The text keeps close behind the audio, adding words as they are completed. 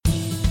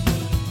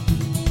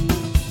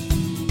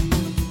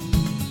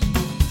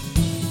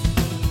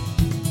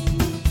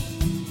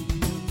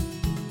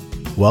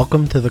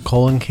Welcome to the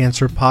Colon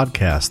Cancer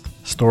Podcast,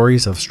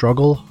 stories of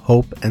struggle,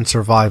 hope, and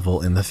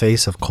survival in the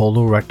face of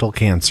colorectal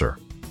cancer.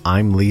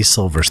 I'm Lee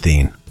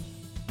Silverstein.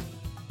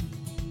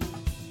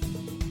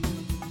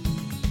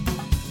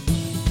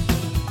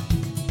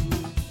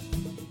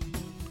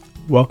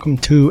 Welcome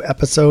to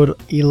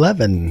episode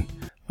 11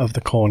 of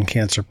the Colon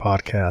Cancer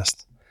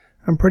Podcast.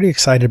 I'm pretty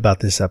excited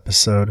about this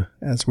episode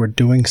as we're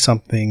doing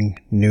something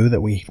new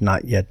that we've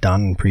not yet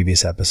done in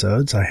previous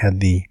episodes. I had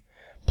the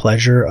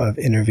pleasure of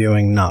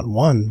interviewing not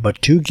one,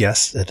 but two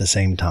guests at the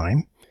same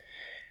time.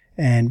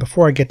 And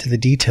before I get to the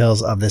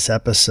details of this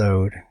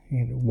episode,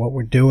 what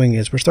we're doing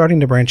is we're starting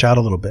to branch out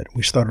a little bit.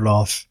 We started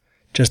off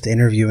just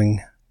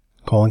interviewing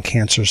colon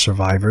cancer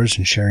survivors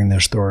and sharing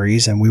their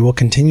stories, and we will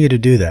continue to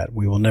do that.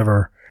 We will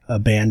never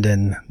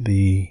abandon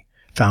the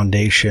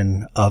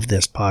foundation of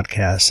this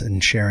podcast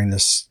and sharing the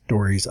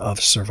stories of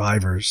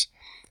survivors.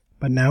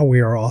 But now we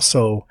are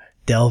also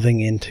delving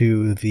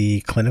into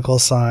the clinical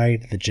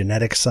side, the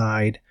genetic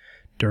side.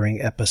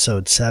 During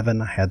episode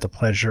 7, I had the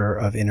pleasure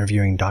of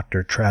interviewing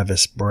Dr.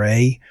 Travis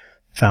Bray,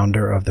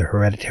 founder of the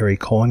Hereditary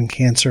Colon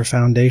Cancer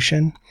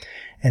Foundation.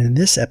 And in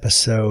this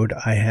episode,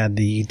 I had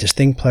the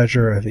distinct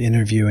pleasure of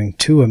interviewing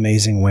two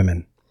amazing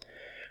women.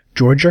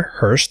 Georgia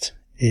Hurst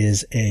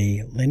is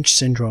a Lynch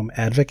syndrome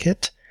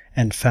advocate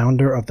and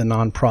founder of the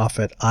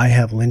nonprofit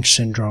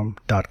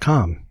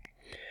IHaveLynchSyndrome.com.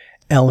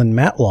 Ellen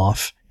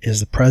Matloff is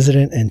the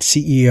president and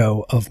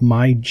CEO of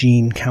My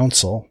Gene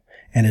Council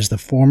and is the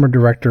former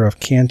director of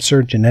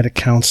cancer genetic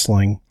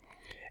counseling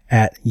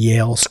at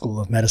Yale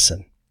School of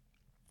Medicine.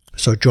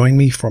 So join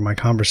me for my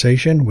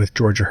conversation with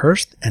Georgia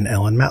Hurst and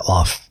Ellen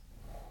Matloff.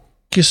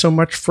 Thank you so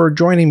much for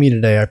joining me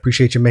today. I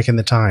appreciate you making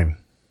the time.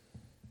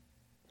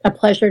 A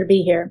pleasure to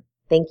be here.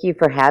 Thank you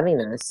for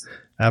having us.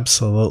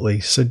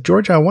 Absolutely. So,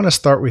 Georgia, I want to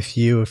start with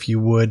you, if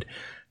you would,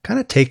 kind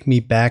of take me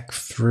back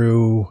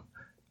through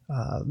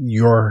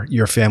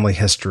your family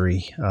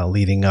history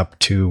leading up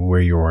to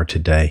where you are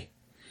today.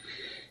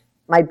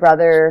 My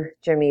brother,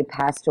 Jimmy,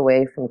 passed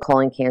away from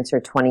colon cancer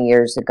 20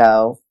 years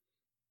ago,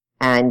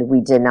 and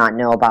we did not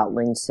know about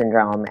Lynch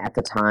syndrome at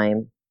the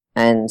time.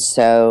 And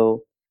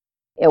so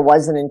it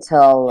wasn't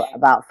until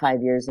about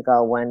 5 years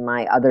ago when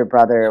my other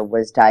brother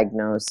was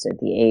diagnosed at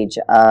the age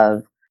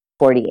of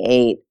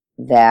 48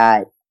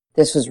 that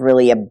this was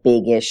really a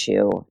big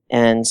issue.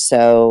 And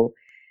so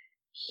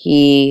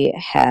he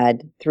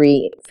had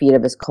 3 feet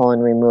of his colon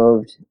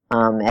removed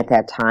at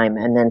that time.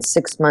 And then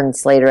 6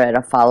 months later at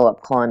a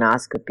follow-up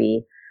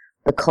colonoscopy,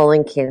 the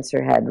colon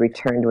cancer had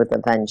returned with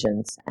a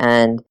vengeance.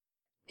 And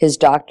his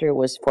doctor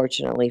was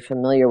fortunately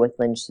familiar with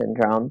Lynch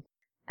syndrome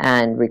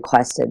and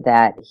requested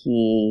that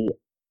he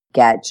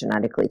get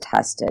genetically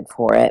tested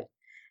for it.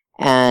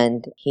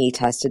 And he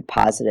tested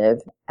positive,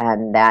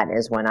 and that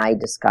is when I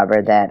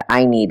discovered that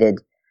I needed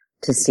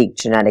to seek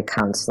genetic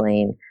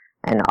counseling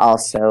and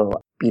also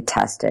be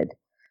tested.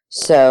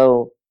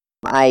 So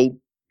I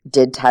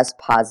did test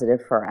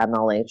positive for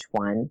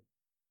MLH1,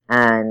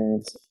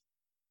 and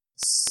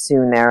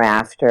soon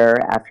thereafter,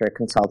 after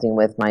consulting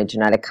with my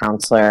genetic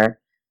counselor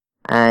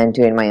and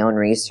doing my own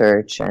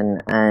research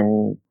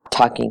and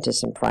talking to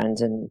some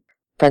friends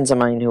of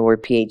mine who were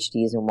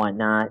PhDs and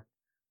whatnot,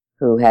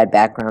 who had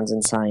backgrounds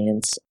in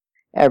science,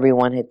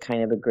 everyone had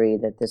kind of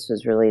agreed that this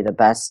was really the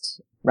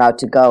best route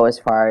to go as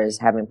far as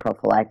having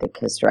prophylactic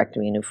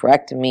hysterectomy and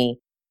oophorectomy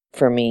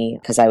for me,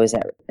 because I was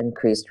at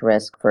increased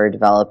risk for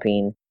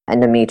developing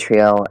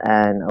endometrial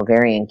and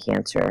ovarian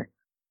cancer.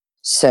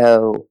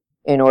 So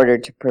in order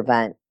to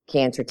prevent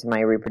cancer to my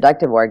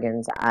reproductive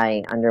organs,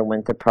 I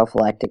underwent the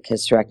prophylactic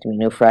hysterectomy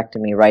and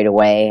oophorectomy right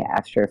away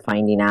after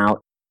finding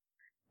out.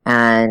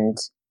 And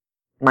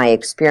my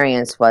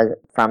experience was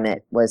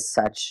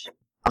such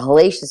a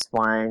hellacious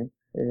one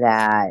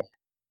that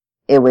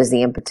it was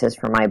the impetus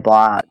for my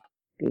blog,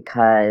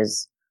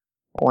 because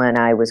when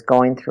I was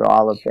going through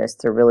all of this,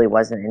 there really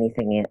wasn't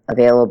anything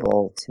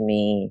available to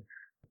me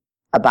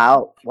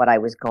about what I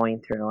was going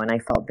through, and I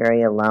felt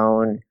very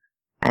alone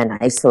and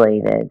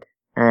isolated.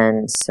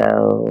 And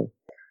so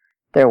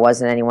there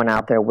wasn't anyone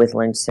out there with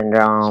Lynch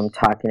syndrome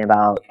talking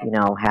about,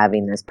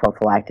 having this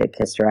prophylactic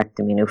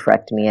hysterectomy and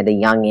oophorectomy at a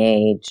young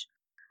age.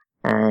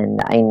 And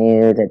I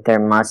knew that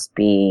there must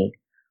be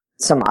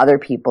some other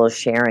people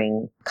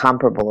sharing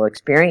comparable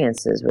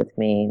experiences with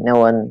me. No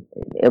one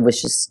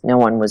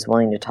was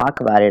willing to talk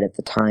about it at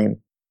the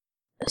time.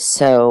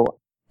 So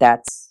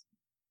that's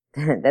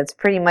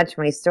pretty much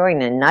my story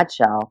in a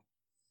nutshell.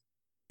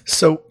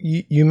 So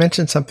you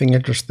mentioned something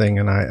interesting,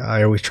 and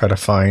I always try to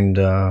find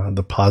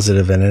the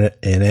positive in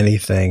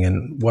anything.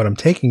 And what I'm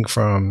taking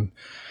from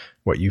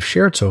what you've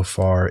shared so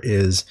far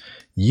is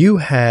you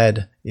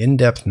had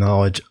in-depth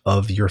knowledge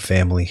of your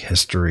family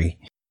history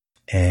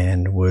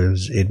and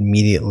was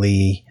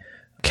immediately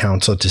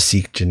counseled to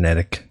seek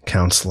genetic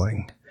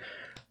counseling.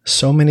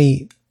 So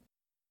many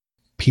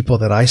people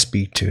that I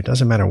speak to, it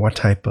doesn't matter what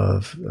type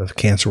of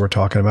cancer we're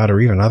talking about or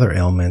even other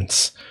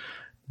ailments,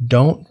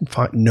 don't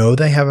know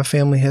they have a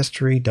family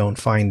history, don't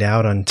find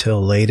out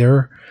until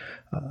later.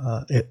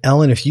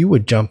 Ellen, if you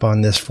would jump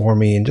on this for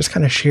me and just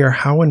kind of share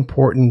how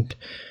important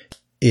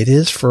it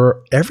is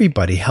for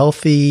everybody,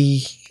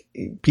 healthy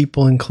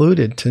people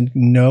included, to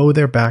know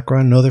their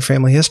background, know their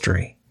family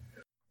history.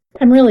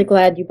 I'm really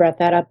glad you brought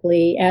that up,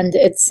 Lee. And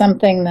it's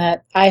something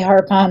that I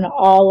harp on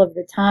all of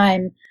the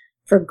time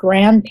for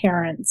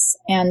grandparents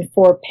and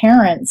for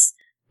parents,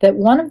 that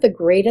one of the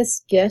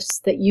greatest gifts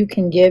that you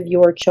can give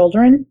your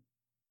children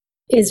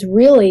is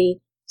really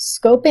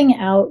scoping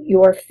out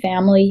your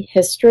family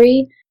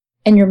history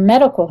and your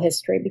medical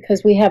history,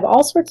 because we have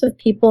all sorts of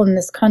people in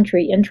this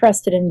country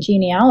interested in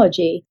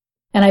genealogy.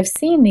 And I've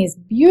seen these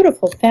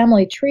beautiful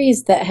family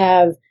trees that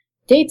have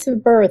dates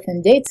of birth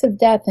and dates of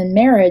death and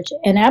marriage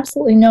and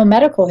absolutely no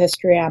medical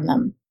history on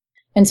them.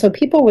 And so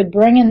people would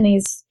bring in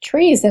these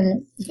trees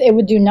and it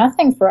would do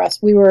nothing for us.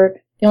 The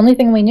only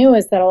thing we knew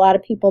is that a lot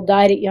of people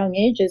died at young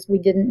ages. We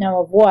didn't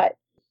know of what.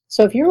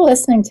 So if you're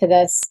listening to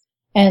this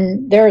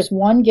and there's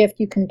one gift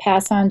you can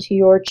pass on to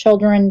your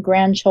children,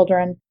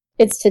 grandchildren,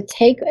 it's to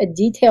take a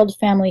detailed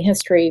family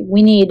history.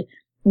 We need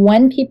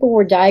when people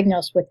were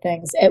diagnosed with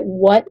things, at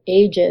what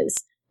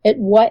ages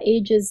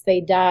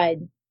they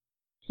died,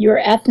 your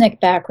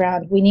ethnic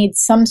background. We need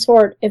some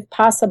sort, if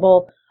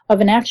possible, of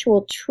an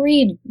actual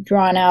tree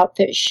drawn out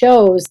that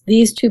shows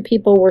these two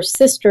people were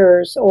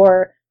sisters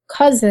or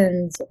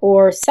cousins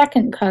or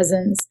second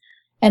cousins.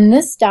 And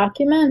this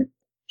document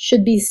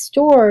should be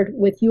stored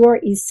with your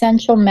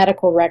essential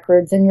medical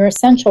records and your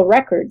essential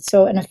records.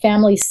 So in a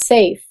family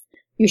safe,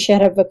 you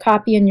should have a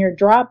copy in your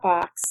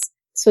Dropbox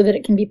so that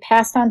it can be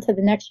passed on to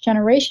the next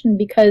generation.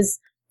 Because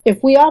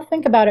if we all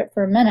think about it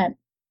for a minute,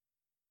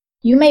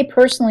 you may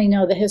personally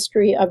know the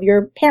history of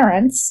your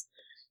parents,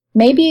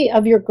 maybe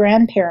of your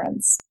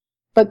grandparents,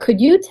 but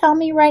could you tell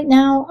me right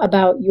now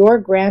about your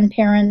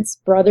grandparents'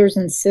 brothers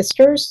and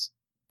sisters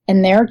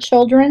and their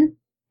children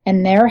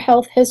and their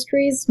health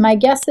histories? My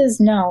guess is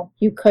no,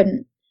 you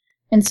couldn't.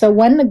 And so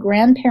when the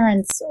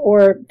grandparents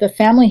or the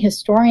family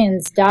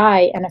historians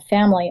die in a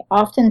family,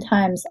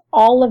 oftentimes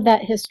all of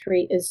that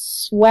history is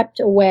swept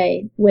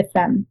away with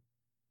them.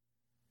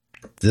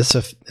 This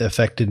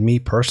affected me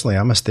personally.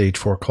 I'm a stage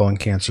 4 colon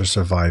cancer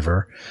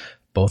survivor.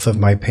 Both of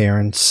my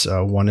parents,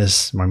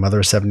 my mother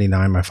is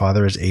 79, my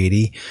father is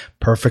 80,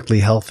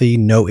 perfectly healthy,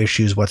 no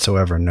issues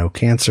whatsoever, no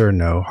cancer,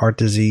 no heart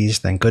disease,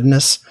 thank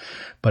goodness.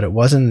 But it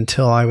wasn't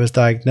until I was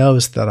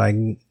diagnosed that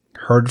I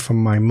heard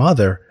from my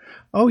mother,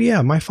 oh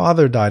yeah, my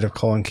father died of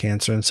colon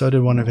cancer and so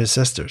did one of his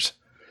sisters.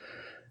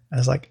 I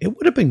was like, it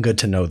would have been good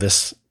to know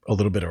this a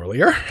little bit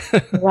earlier.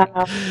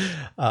 Wow.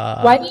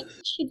 Why do you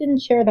think she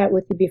didn't share that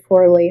with you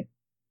before, Lee?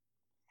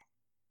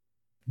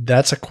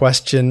 That's a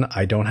question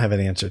I don't have an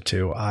answer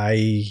to.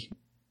 I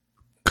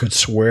could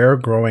swear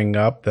growing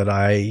up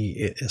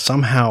that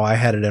somehow I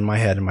had it in my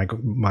head, and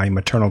my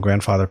maternal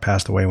grandfather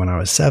passed away when I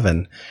was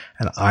 7,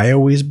 and I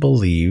always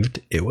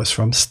believed it was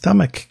from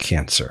stomach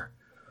cancer.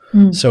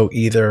 So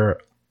either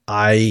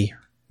I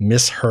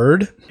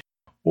misheard,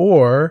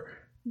 or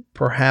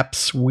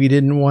perhaps we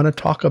didn't want to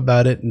talk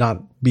about it,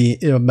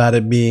 about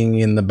it being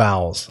in the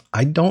bowels.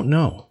 I don't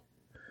know.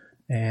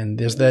 And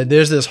there's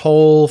this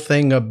whole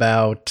thing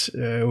about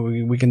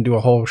we can do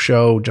a whole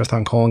show just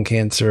on colon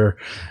cancer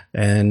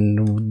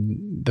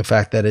and the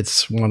fact that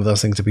it's one of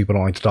those things that people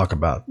don't like to talk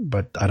about.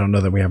 But I don't know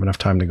that we have enough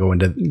time to go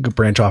into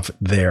branch off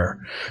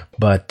there.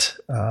 But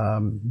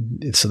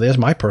so there's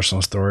my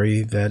personal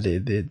story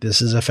that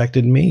this has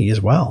affected me as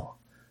well.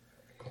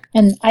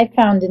 And I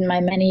found in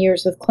my many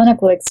years of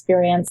clinical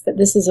experience that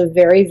this is a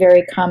very,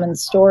 very common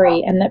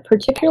story, and that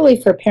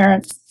particularly for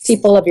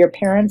people of your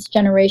parents'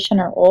 generation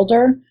or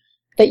older,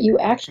 that you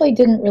actually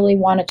didn't really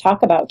want to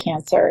talk about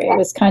cancer. It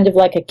was kind of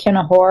like a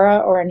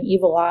kinahora or an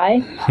evil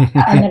eye.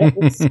 And that it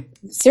was,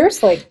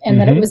 seriously, and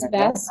that it was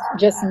best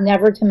just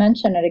never to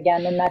mention it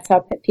again. And that's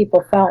how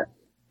people felt.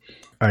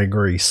 I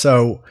agree.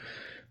 So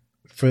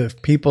for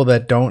people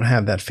that don't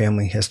have that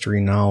family history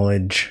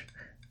knowledge,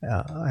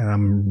 and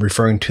I'm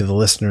referring to the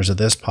listeners of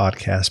this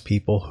podcast,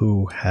 people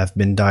who have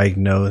been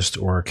diagnosed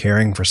or are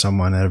caring for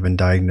someone that have been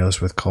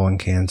diagnosed with colon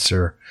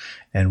cancer.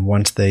 And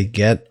once they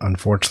get,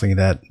 unfortunately,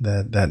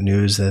 that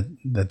news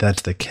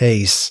that's the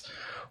case,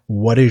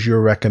 what is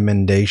your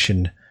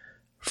recommendation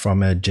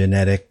from a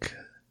genetic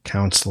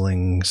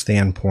counseling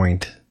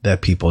standpoint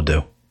that people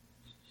do?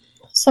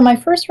 So my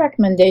first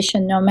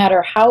recommendation, no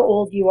matter how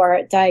old you are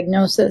at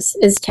diagnosis,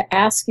 is to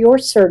ask your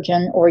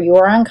surgeon or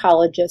your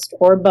oncologist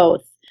or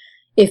both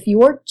if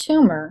your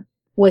tumor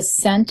was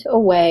sent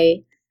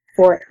away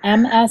for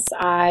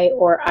MSI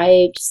or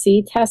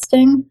IHC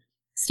testing,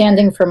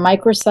 standing for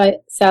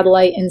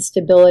microsatellite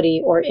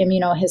instability or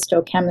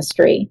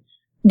immunohistochemistry.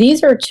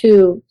 These are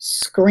 2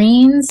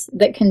 screens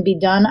that can be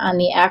done on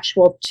the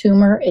actual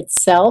tumor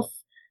itself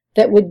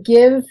that would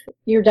give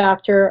your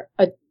doctor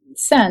a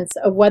sense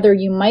of whether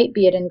you might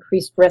be at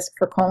increased risk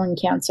for colon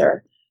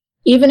cancer.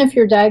 Even if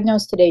you're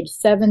diagnosed at age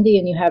 70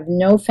 and you have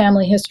no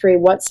family history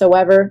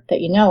whatsoever that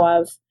you know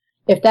of,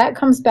 if that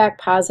comes back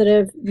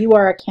positive, you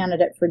are a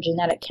candidate for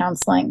genetic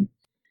counseling.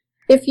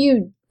 If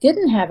you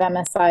didn't have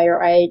MSI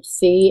or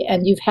IHC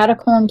and you've had a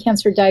colon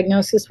cancer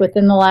diagnosis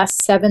within the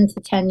last 7 to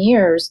 10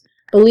 years,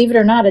 believe it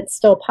or not, it's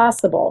still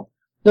possible.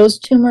 Those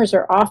tumors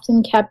are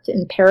often kept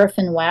in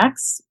paraffin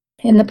wax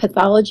in the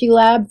pathology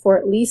lab for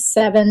at least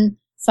 7,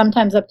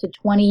 sometimes up to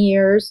 20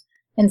 years.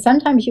 And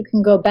sometimes you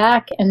can go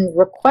back and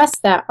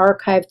request that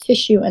archived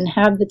tissue and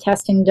have the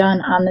testing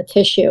done on the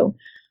tissue.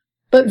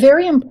 But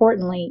very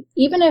importantly,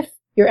 even if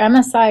your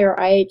MSI or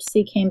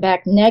IHC came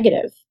back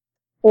negative,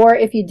 or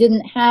if you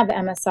didn't have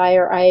MSI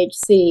or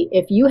IHC,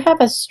 if you have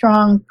a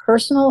strong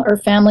personal or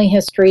family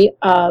history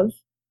of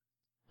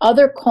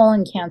other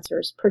colon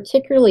cancers,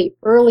 particularly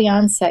early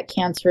onset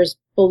cancers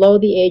below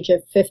the age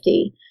of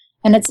 50,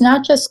 and it's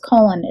not just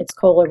colon, it's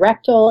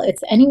colorectal,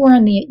 it's anywhere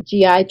in the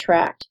GI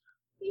tract,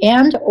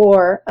 and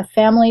or a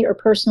family or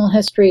personal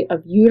history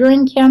of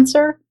uterine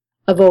cancer,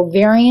 of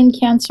ovarian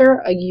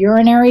cancer, a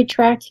urinary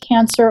tract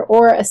cancer,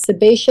 or a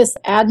sebaceous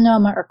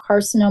adenoma or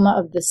carcinoma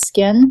of the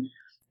skin,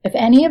 if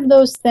any of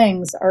those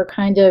things are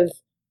kind of,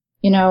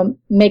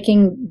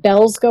 making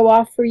bells go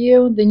off for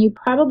you, then you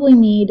probably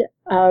need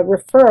a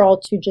referral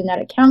to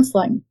genetic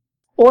counseling.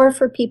 Or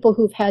for people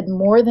who've had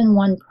more than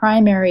one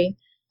primary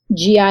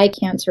GI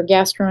cancer,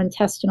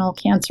 gastrointestinal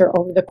cancer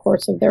over the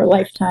course of their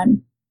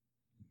lifetime.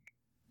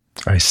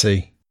 I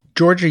see.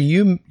 Georgia,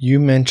 you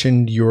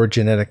mentioned your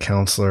genetic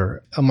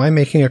counselor. Am I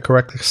making a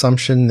correct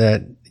assumption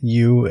that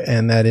you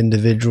and that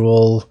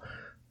individual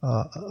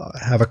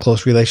have a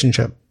close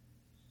relationship?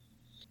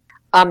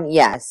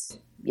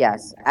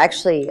 Yes.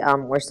 Actually,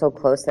 we're so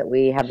close that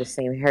we have the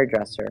same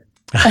hairdresser.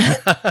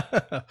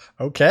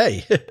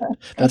 Okay.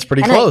 That's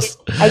pretty close.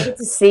 I get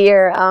to see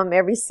her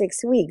every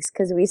 6 weeks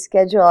because we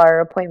schedule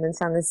our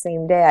appointments on the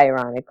same day,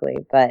 ironically.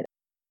 But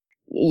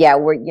yeah,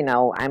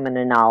 I'm an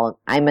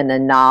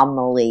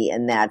anomaly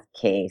in that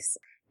case.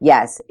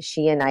 Yes,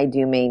 she and I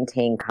do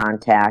maintain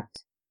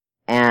contact,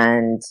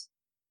 and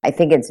I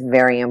think it's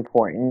very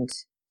important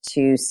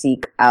to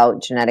seek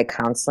out genetic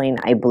counseling.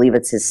 I believe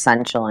it's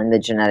essential in the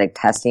genetic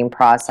testing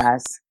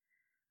process.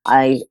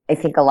 I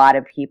think a lot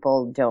of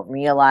people don't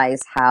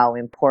realize how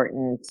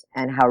important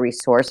and how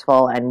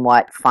resourceful and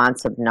what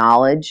fonts of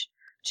knowledge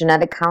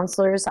genetic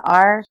counselors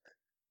are.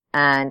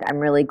 And I'm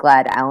really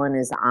glad Ellen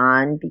is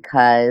on,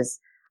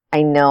 because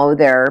I know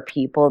there are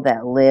people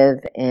that live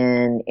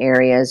in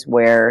areas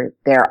where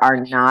there are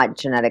not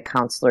genetic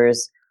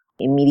counselors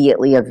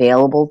immediately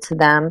available to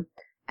them,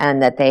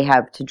 and that they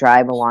have to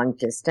drive a long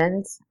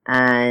distance.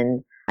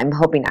 And I'm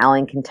hoping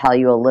Ellen can tell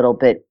you a little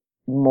bit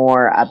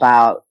more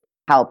about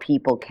how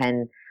people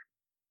can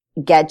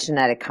get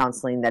genetic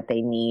counseling that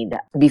they need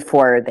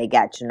before they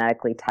get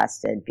genetically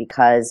tested,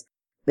 because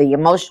the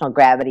emotional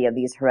gravity of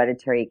these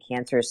hereditary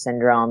cancer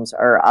syndromes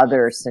or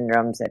other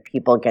syndromes that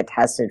people get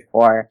tested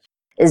for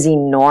is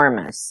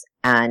enormous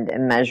and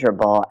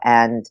immeasurable,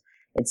 and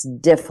it's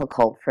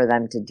difficult for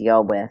them to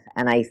deal with.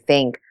 And I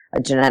think a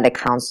genetic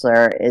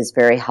counselor is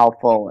very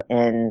helpful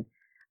in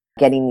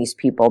getting these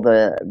people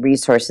the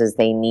resources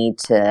they need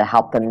to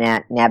help them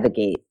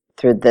navigate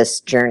through this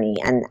journey.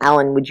 And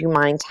Ellen, would you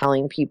mind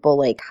telling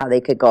people how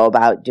they could go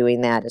about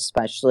doing that,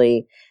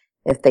 especially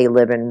if they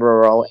live in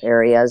rural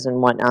areas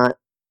and whatnot?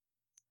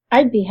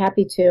 I'd be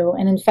happy to.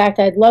 And in fact,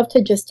 I'd love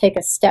to just take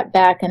a step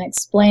back and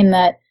explain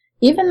that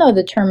even though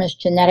the term is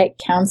genetic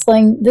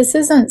counseling, this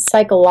isn't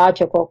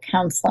psychological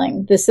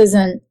counseling. This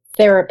isn't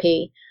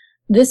therapy.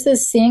 This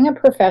is seeing a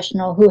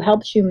professional who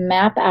helps you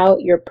map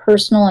out your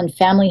personal and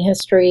family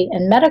history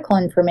and medical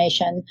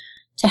information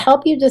to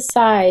help you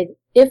decide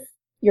if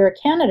you're a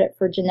candidate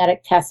for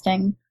genetic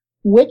testing,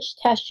 which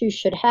test you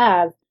should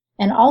have,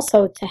 and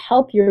also to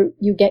help you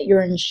get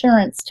your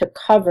insurance to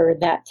cover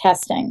that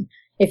testing.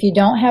 If you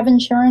don't have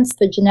insurance,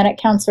 the genetic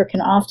counselor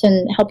can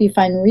often help you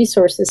find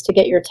resources to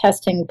get your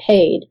testing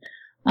paid,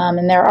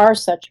 and there are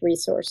such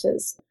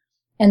resources.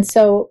 And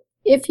so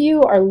if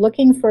you are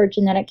looking for a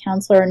genetic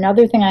counselor,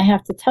 another thing I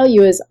have to tell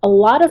you is a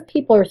lot of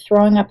people are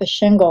throwing up a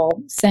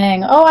shingle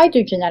saying, oh, I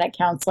do genetic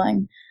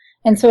counseling.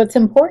 And so it's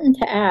important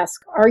to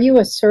ask, are you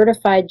a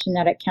certified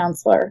genetic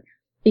counselor?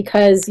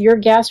 Because your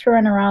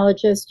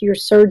gastroenterologist, your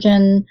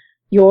surgeon,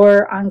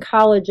 your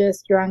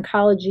oncologist, your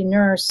oncology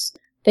nurse,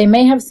 they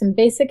may have some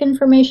basic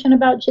information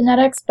about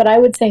genetics, but I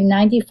would say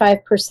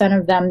 95%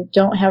 of them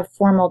don't have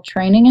formal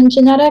training in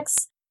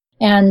genetics.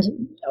 And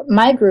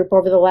my group,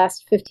 over the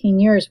last 15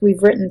 years,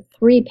 we've written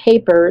 3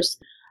 papers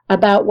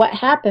about what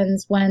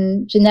happens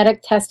when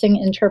genetic testing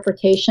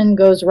interpretation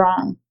goes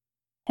wrong.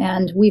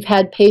 And we've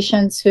had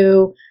patients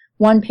who,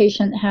 one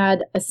patient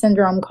had a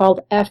syndrome called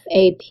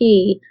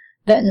FAP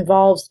that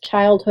involves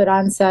childhood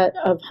onset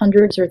of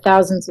hundreds or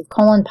thousands of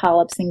colon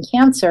polyps in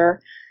cancer.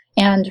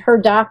 And her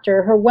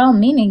doctor, her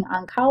well-meaning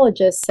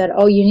oncologist, said,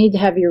 oh, you need to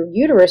have your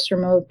uterus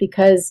removed,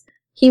 because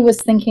he was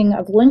thinking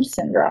of Lynch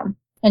syndrome.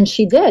 And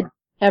she did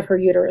have her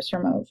uterus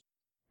removed.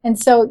 And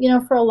so,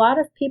 for a lot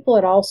of people,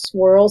 it all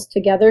swirls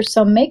together.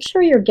 So make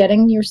sure you're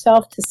getting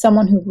yourself to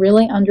someone who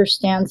really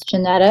understands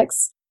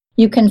genetics.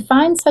 You can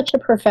find such a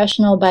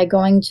professional by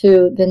going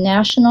to the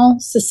National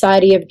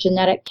Society of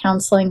Genetic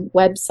Counseling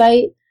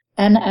website,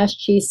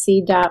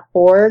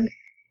 nsgc.org,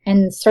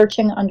 and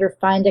searching under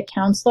Find a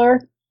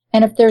Counselor.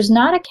 And if there's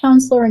not a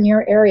counselor in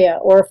your area,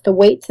 or if the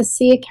wait to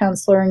see a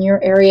counselor in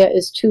your area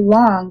is too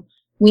long,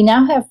 we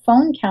now have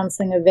phone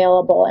counseling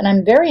available. And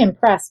I'm very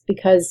impressed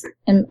because,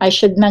 and I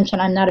should mention,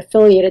 I'm not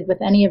affiliated with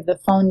any of the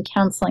phone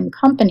counseling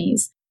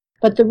companies.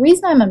 But the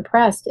reason I'm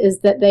impressed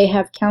is that they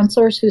have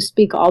counselors who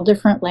speak all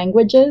different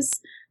languages.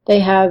 They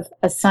have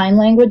a sign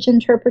language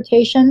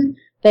interpretation.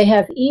 They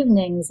have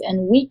evenings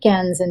and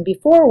weekends and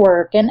before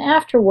work and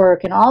after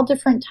work and all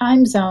different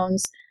time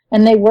zones.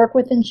 And they work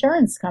with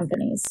insurance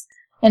companies.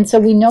 And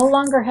so we no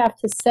longer have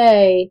to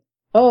say,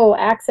 oh,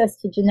 access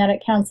to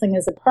genetic counseling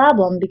is a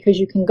problem, because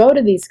you can go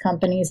to these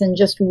companies, and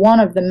just one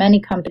of the many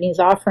companies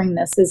offering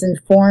this is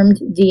Informed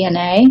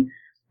DNA,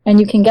 and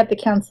you can get the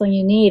counseling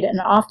you need,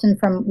 and often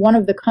from one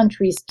of the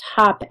country's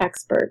top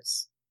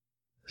experts.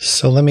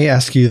 So let me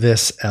ask you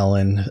this,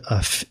 Ellen.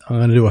 I'm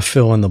going to do a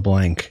fill in the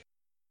blank.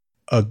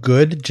 A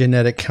good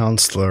genetic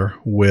counselor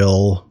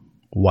will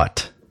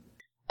what?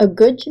 A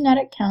good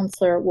genetic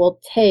counselor will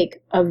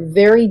take a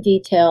very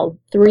detailed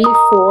 3, 4,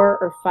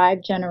 or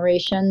 5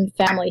 generation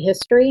family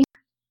history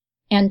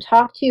and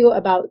talk to you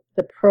about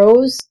the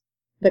pros,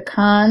 the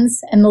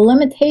cons, and the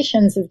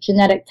limitations of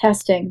genetic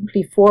testing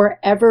before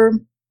ever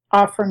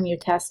offering you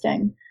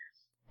testing.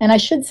 And I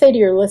should say to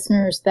your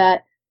listeners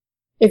that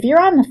if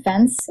you're on the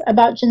fence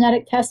about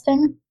genetic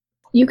testing,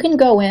 you can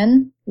go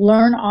in,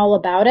 learn all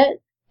about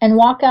it, and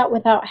walk out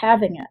without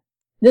having it.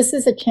 This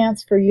is a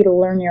chance for you to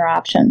learn your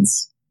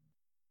options.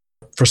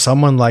 For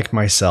someone like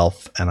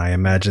myself, and I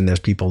imagine there's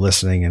people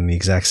listening in the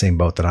exact same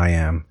boat that I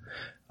am,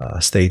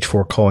 stage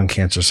 4 colon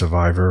cancer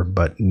survivor,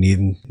 but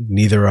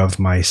neither of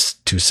my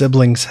 2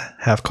 siblings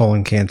have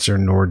colon cancer,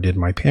 nor did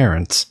my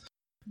parents.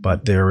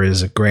 But there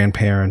is a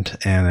grandparent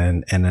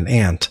and an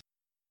aunt.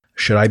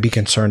 Should I be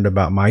concerned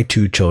about my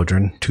 2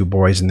 children, 2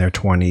 boys in their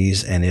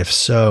 20s? And if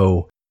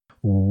so,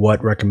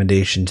 what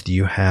recommendations do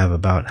you have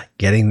about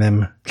getting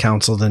them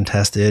counseled and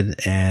tested,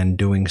 and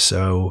doing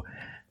so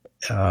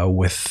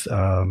with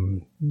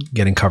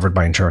getting covered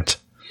by insurance?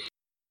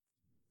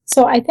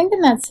 So I think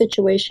in that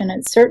situation,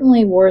 it's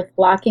certainly worth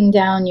locking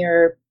down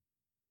your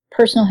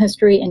personal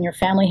history and your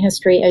family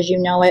history as you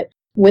know it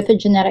with a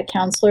genetic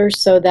counselor,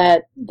 so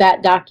that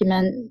that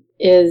document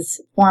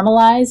is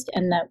formalized,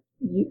 and that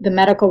the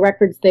medical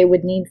records they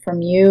would need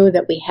from you,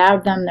 that we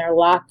have them, they're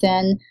locked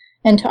in,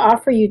 and to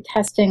offer you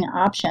testing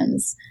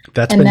options.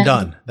 That's been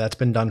done. That's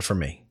been done for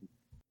me.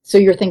 So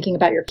you're thinking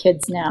about your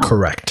kids now?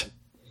 Correct.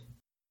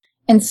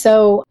 And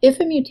so if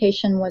a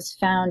mutation was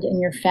found in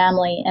your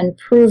family and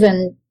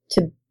proven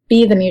to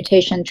be the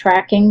mutation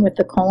tracking with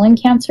the colon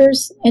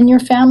cancers in your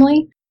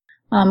family,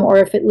 or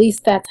if at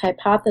least that's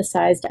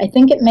hypothesized, I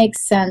think it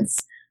makes sense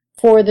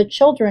for the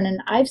children.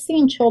 And I've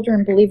seen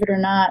children, believe it or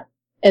not,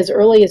 as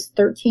early as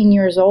 13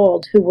 years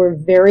old who were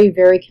very,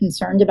 very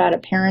concerned about a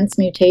parent's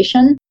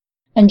mutation,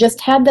 and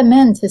just had them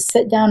in to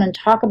sit down and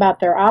talk about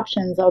their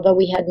options, although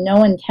we had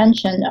no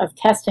intention of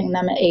testing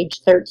them at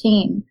age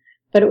 13.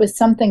 But it was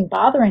something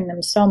bothering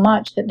them so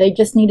much that they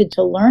just needed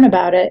to learn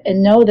about it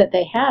and know that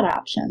they had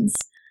options.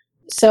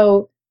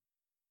 So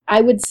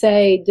I would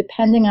say,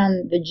 depending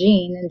on the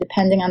gene and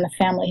depending on the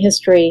family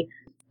history,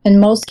 in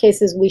most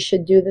cases we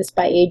should do this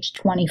by age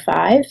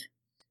 25,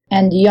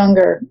 and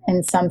younger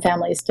in some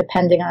families,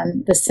 depending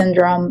on the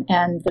syndrome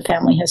and the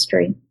family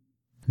history.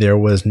 There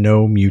was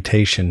no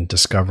mutation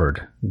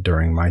discovered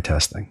during my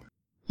testing.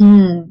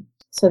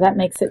 So that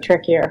makes it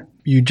trickier.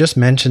 You just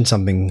mentioned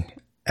something,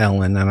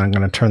 Ellen, and I'm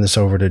going to turn this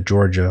over to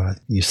Georgia.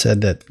 You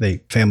said that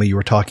the family you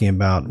were talking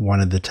about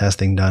wanted the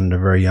testing done at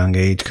a very young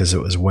age because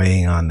it was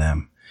weighing on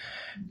them.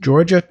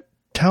 Georgia,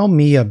 tell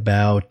me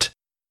about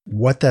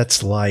what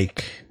that's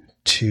like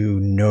to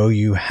know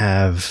you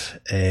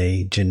have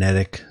a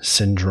genetic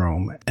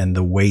syndrome and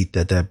the weight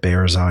that that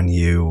bears on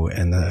you,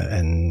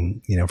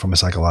 and you know, from a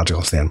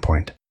psychological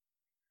standpoint.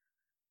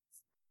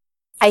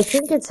 I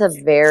think it's a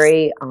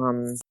very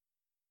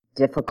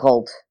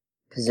difficult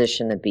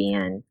position to be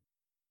in.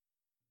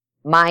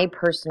 My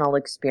personal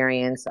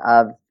experience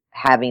of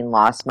having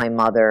lost my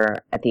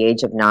mother at the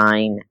age of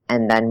 9,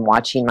 and then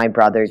watching my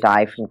brother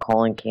die from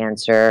colon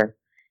cancer,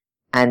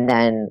 and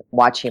then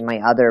watching my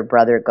other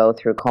brother go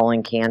through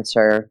colon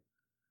cancer,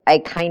 I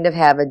kind of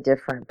have a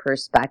different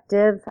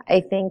perspective, I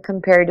think,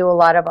 compared to a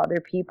lot of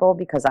other people,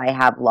 because I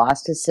have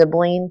lost a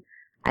sibling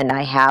and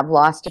I have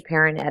lost a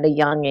parent at a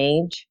young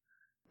age.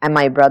 And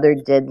my brother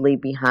did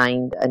leave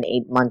behind an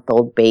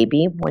 8-month-old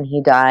baby when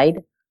he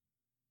died.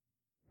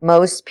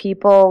 Most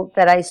people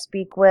that I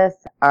speak with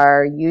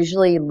are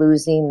usually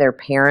losing their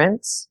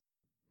parents,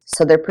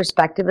 so their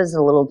perspective is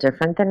a little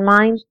different than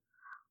mine.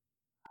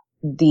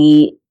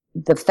 The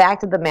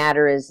fact of the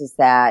matter is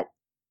that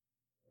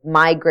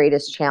my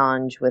greatest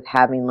challenge with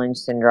having Lynch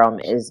syndrome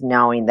is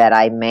knowing that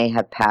I may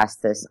have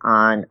passed this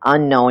on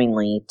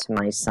unknowingly to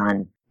my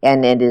son.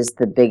 And it is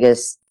the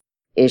biggest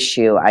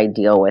issue I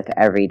deal with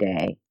every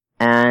day.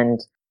 And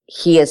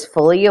he is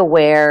fully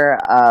aware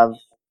of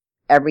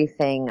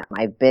everything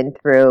I've been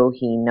through.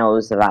 He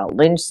knows about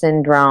Lynch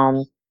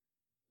syndrome.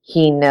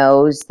 He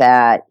knows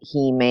that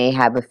he may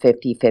have a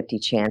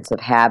 50-50 chance of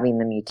having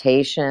the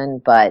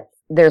mutation, but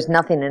there's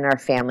nothing in our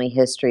family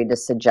history to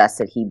suggest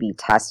that he be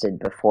tested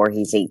before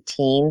he's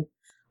 18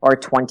 or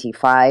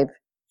 25.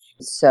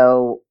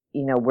 So,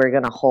 we're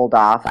going to hold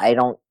off. I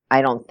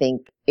don't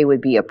think it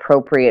would be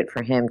appropriate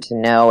for him to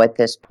know at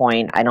this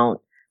point. I don't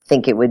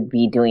think it would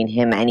be doing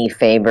him any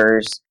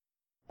favors.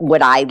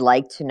 Would I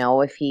like to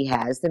know if he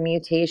has the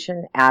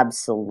mutation?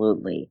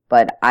 Absolutely.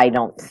 But I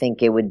don't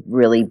think it would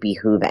really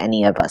behoove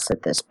any of us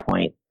at this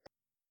point.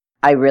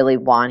 I really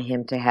want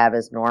him to have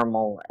as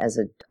normal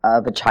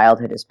of a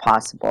childhood as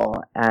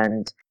possible.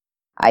 And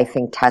I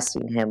think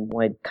testing him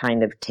would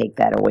kind of take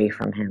that away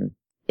from him.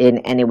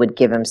 And it would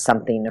give him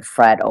something to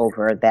fret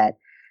over that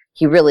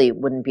he really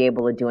wouldn't be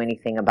able to do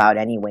anything about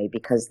anyway,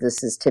 because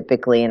this is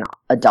typically an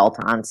adult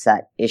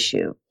onset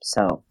issue.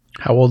 So,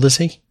 how old is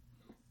he?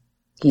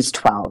 He's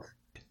 12.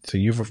 So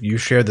you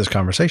shared this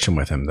conversation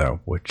with him, though,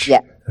 which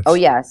yeah. Oh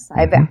yes,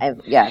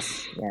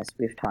 yes,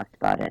 we've talked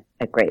about it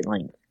at great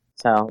length.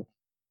 So,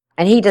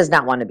 and he does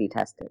not want to be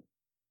tested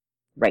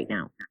right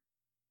now.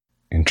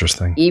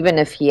 Interesting. Even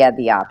if he had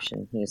the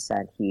option, he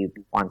said he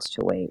wants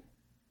to wait.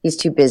 He's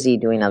too busy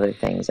doing other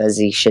things, as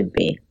he should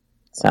be.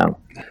 So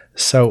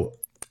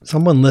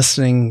someone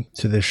listening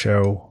to this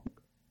show,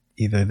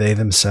 either they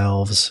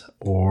themselves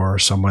or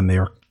someone they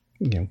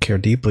care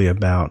deeply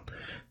about,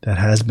 that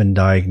has been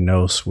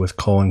diagnosed with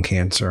colon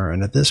cancer,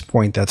 and at this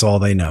point, that's all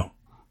they know.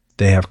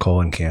 They have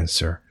colon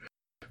cancer.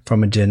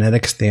 From a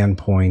genetic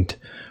standpoint,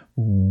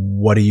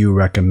 what do you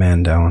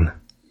recommend, Ellen?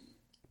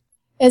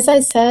 As I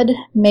said,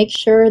 make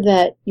sure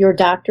that your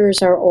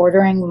doctors are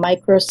ordering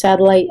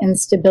microsatellite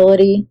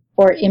instability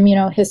or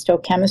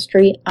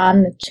immunohistochemistry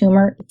on the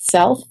tumor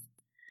itself.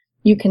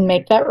 You can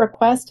make that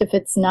request if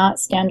it's not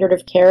standard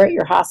of care at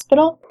your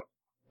hospital.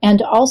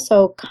 And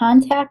also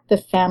contact the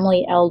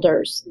family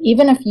elders.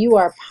 Even if you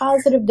are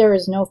positive there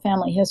is no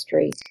family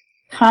history,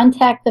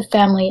 contact the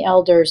family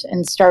elders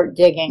and start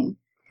digging.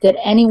 Did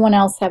anyone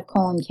else have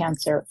colon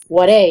cancer?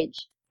 What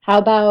age? How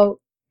about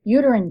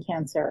uterine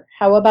cancer?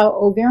 How about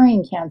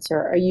ovarian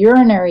cancer, a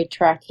urinary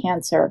tract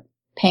cancer,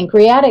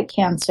 pancreatic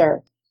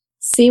cancer?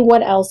 See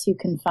what else you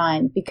can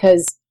find,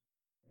 because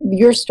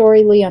your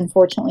story, Lee,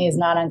 unfortunately is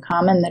not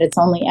uncommon, that it's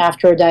only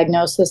after a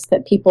diagnosis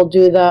that people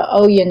do the,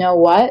 oh, you know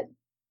what?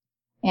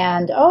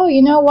 And, oh,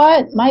 you know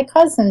what? My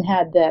cousin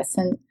had this.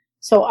 And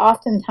so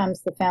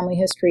oftentimes the family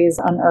history is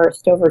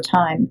unearthed over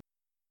time.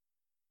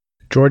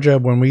 Georgia,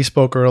 when we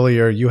spoke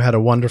earlier, you had a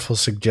wonderful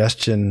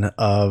suggestion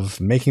of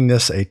making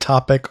this a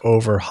topic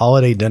over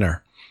holiday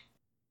dinner.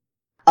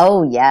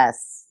 Oh,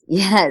 yes.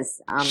 Yes.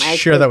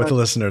 Share that with the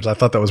listeners. I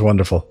thought that was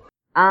wonderful.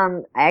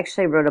 I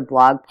actually wrote a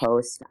blog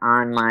post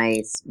on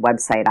my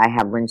website,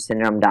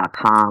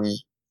 ihavelynchsyndrome.com.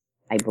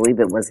 I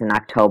believe it was in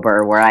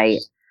October, where I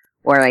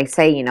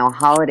say,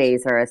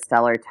 holidays are a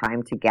stellar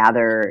time to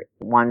gather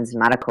one's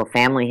medical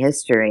family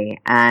history.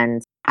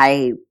 And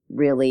I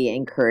really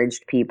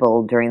encouraged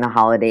people during the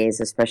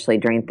holidays, especially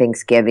during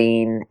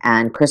Thanksgiving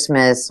and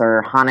Christmas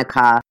or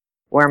Hanukkah,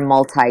 where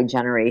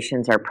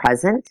multi-generations are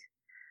present,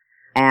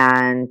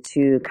 and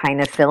to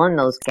kind of fill in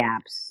those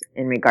gaps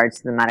in regards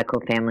to the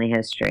medical family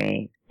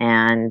history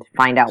and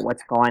find out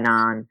what's going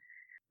on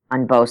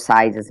both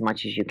sides as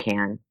much as you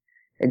can.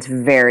 It's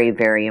very,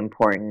 very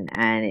important,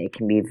 and it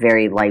can be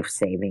very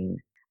life-saving.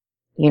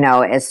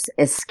 As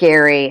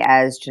scary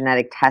as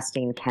genetic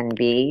testing can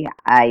be,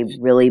 I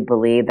really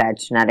believe that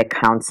genetic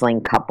counseling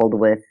coupled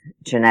with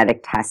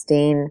genetic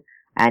testing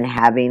and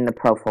having the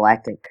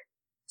prophylactic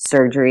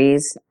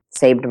surgeries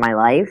saved my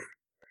life.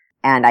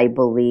 And I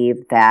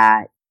believe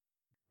that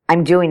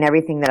I'm doing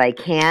everything that I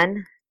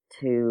can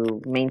to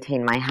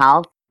maintain my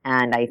health.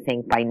 And I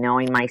think by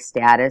knowing my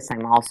status,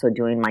 I'm also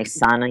doing my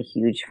son a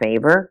huge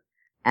favor.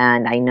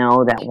 And I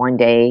know that one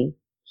day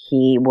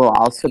he will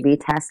also be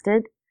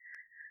tested.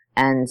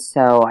 And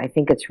so I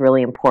think it's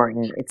really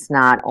important. It's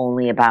not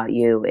only about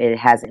you. It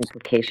has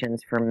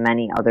implications for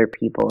many other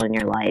people in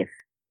your life.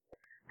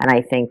 And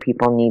I think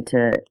people need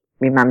to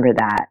remember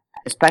that,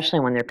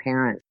 especially when they're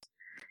parents,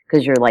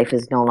 because your life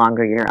is no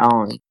longer your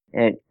own.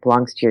 It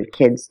belongs to your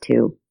kids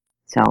too.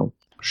 So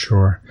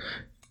sure.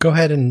 Go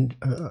ahead and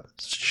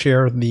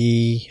share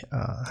the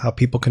how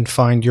people can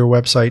find your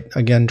website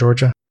again,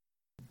 Georgia.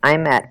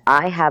 I'm at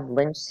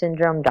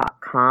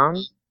ihavelynchsyndrome.com,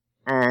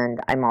 and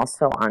I'm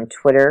also on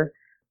Twitter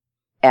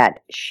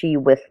at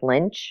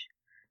SheWithLynch.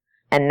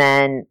 And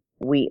then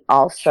we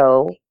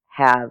also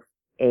have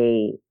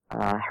a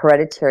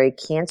hereditary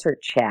cancer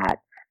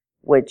chat,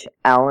 which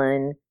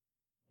Ellen,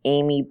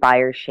 Amy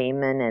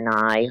Beyer-Shaman, and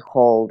I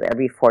hold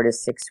every 4 to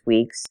 6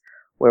 weeks,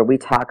 where we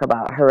talk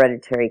about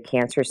hereditary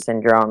cancer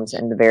syndromes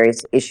and the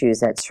various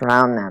issues that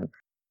surround them.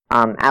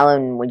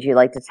 Ellen, would you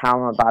like to tell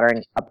them about our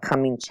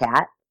upcoming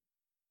chat?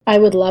 I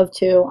would love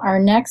to. Our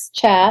next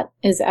chat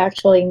is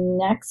actually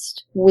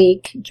next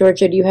week.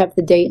 Georgia, do you have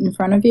the date in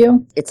front of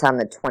you? It's on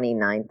the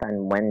 29th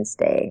on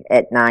Wednesday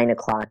at 9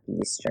 o'clock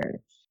Eastern.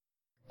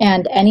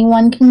 And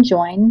anyone can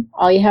join.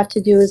 All you have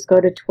to do is go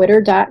to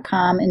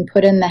twitter.com and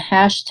put in the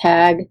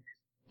hashtag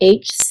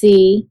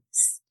HCChat,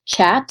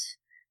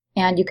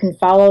 and you can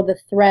follow the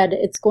thread.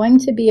 It's going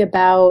to be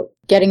about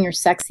getting your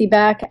sexy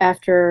back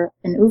after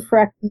an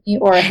oophorectomy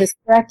or a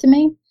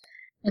hysterectomy.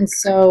 And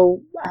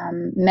so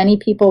many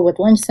people with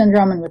Lynch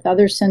syndrome and with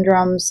other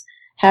syndromes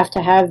have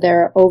to have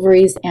their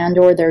ovaries and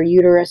or their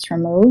uterus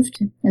removed.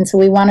 And so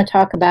we want to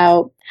talk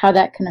about how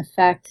that can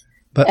affect.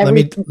 But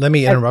let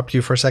me interrupt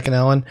you for a second,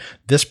 Ellen.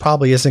 This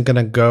probably isn't going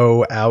to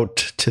go out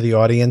to the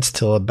audience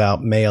till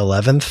about May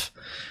 11th.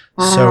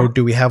 So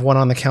do we have one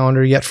on the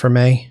calendar yet for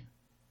May?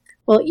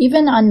 Well,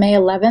 even on May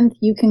 11th,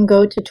 you can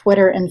go to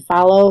Twitter and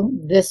follow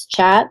this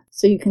chat.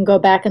 So you can go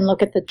back and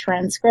look at the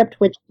transcript,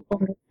 which will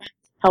be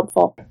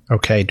helpful.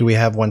 Okay. Do we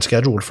have one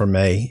scheduled for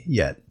May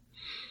yet?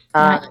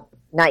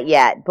 Not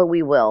yet, but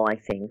we will, I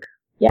think.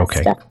 Yes,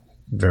 okay. Definitely.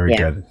 Very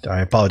good. I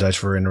apologize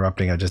for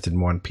interrupting. I just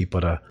didn't want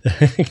people to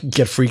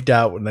get freaked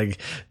out when they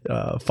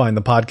find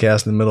the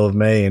podcast in the middle of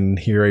May and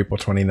hear April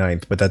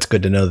 29th. But that's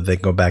good to know that they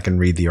can go back and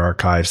read the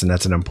archives. And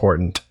that's an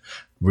important,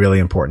 really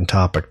important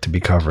topic to be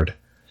covered.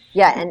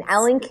 Yeah, and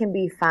Ellen can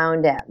be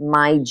found at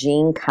My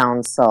Gene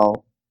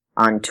Council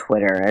on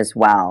Twitter as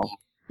well.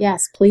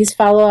 Yes, please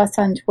follow us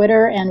on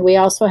Twitter. And we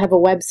also have a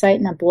website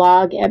and a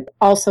blog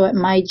also at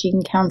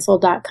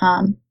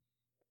mygenecouncil.com.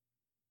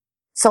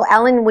 So,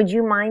 Ellen, would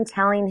you mind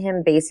telling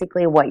him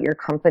basically what your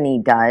company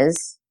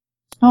does?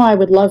 Oh, I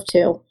would love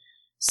to.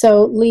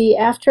 So, Lee,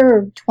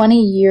 after 20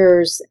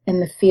 years in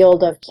the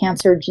field of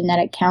cancer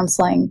genetic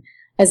counseling,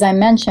 as I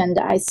mentioned,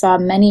 I saw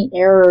many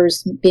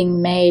errors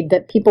being made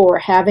that people were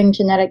having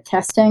genetic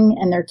testing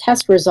and their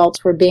test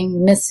results were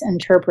being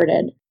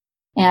misinterpreted.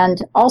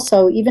 And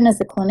also, even as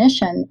a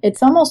clinician,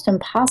 it's almost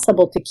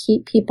impossible to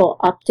keep people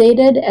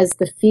updated as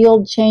the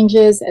field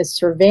changes, as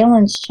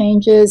surveillance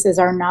changes, as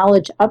our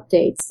knowledge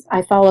updates.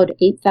 I followed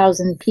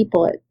 8,000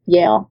 people at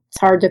Yale. It's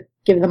hard to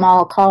give them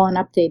all a call and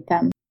update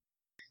them.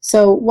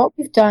 So what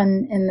we've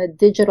done in the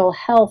digital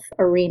health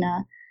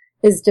arena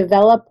is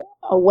develop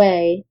a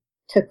way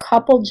to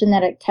couple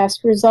genetic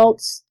test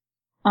results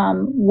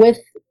with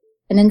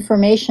an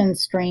information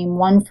stream,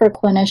 one for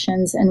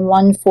clinicians and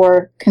one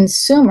for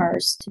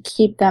consumers to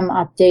keep them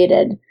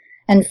updated.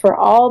 And for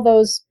all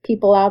those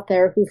people out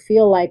there who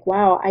feel like,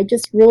 wow, I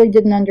just really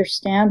didn't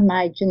understand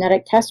my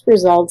genetic test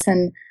results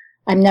and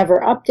I'm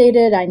never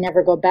updated, I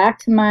never go back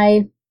to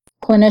my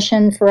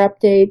clinician for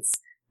updates.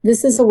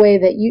 This is a way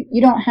that you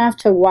don't have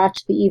to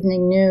watch the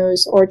evening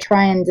news or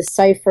try and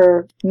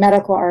decipher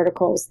medical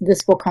articles.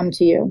 This will come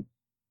to you.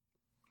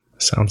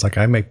 Sounds like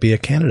I might be a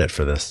candidate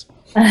for this.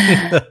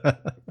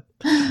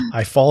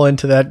 I fall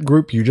into that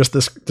group you just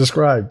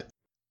described.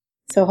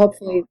 So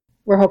hopefully,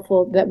 we're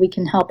hopeful that we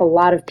can help a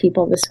lot of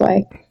people this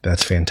way.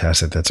 That's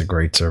fantastic. That's a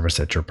great service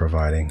that you're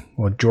providing.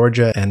 Well,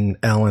 Georgia and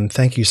Ellen,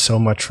 thank you so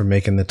much for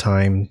making the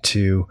time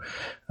to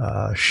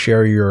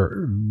share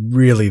your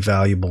really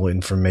valuable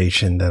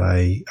information that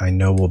I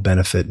know will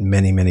benefit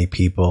many, many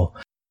people.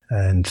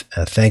 And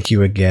thank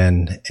you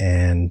again.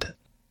 And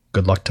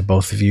good luck to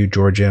both of you,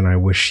 Georgia, and I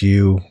wish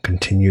you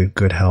continued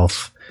good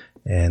health.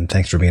 And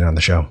thanks for being on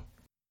the show.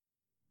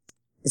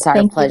 It's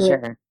our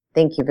pleasure.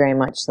 Thank you very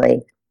much,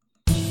 Lee.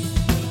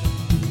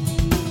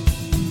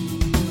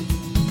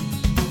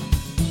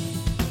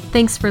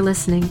 Thanks for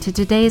listening to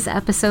today's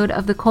episode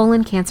of the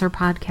Colon Cancer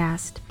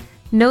Podcast.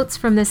 Notes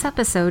from this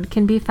episode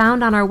can be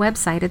found on our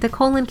website at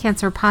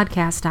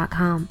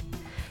thecoloncancerpodcast.com.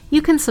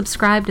 You can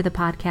subscribe to the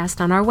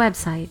podcast on our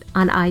website,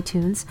 on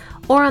iTunes,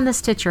 or on the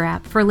Stitcher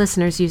app for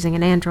listeners using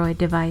an Android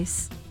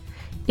device.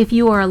 If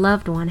you or a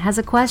loved one has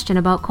a question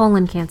about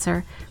colon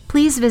cancer,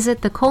 please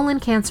visit the Colon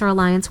Cancer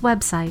Alliance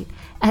website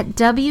at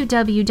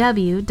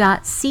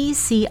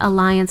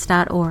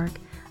www.ccalliance.org.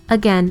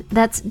 Again,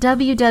 that's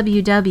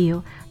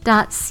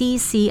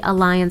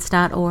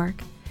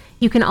www.ccalliance.org.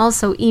 You can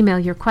also email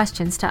your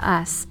questions to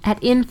us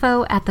at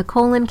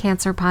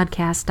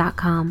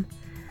info@thecoloncancerpodcast.com.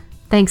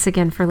 Thanks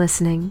again for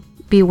listening.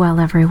 Be well,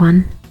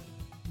 everyone.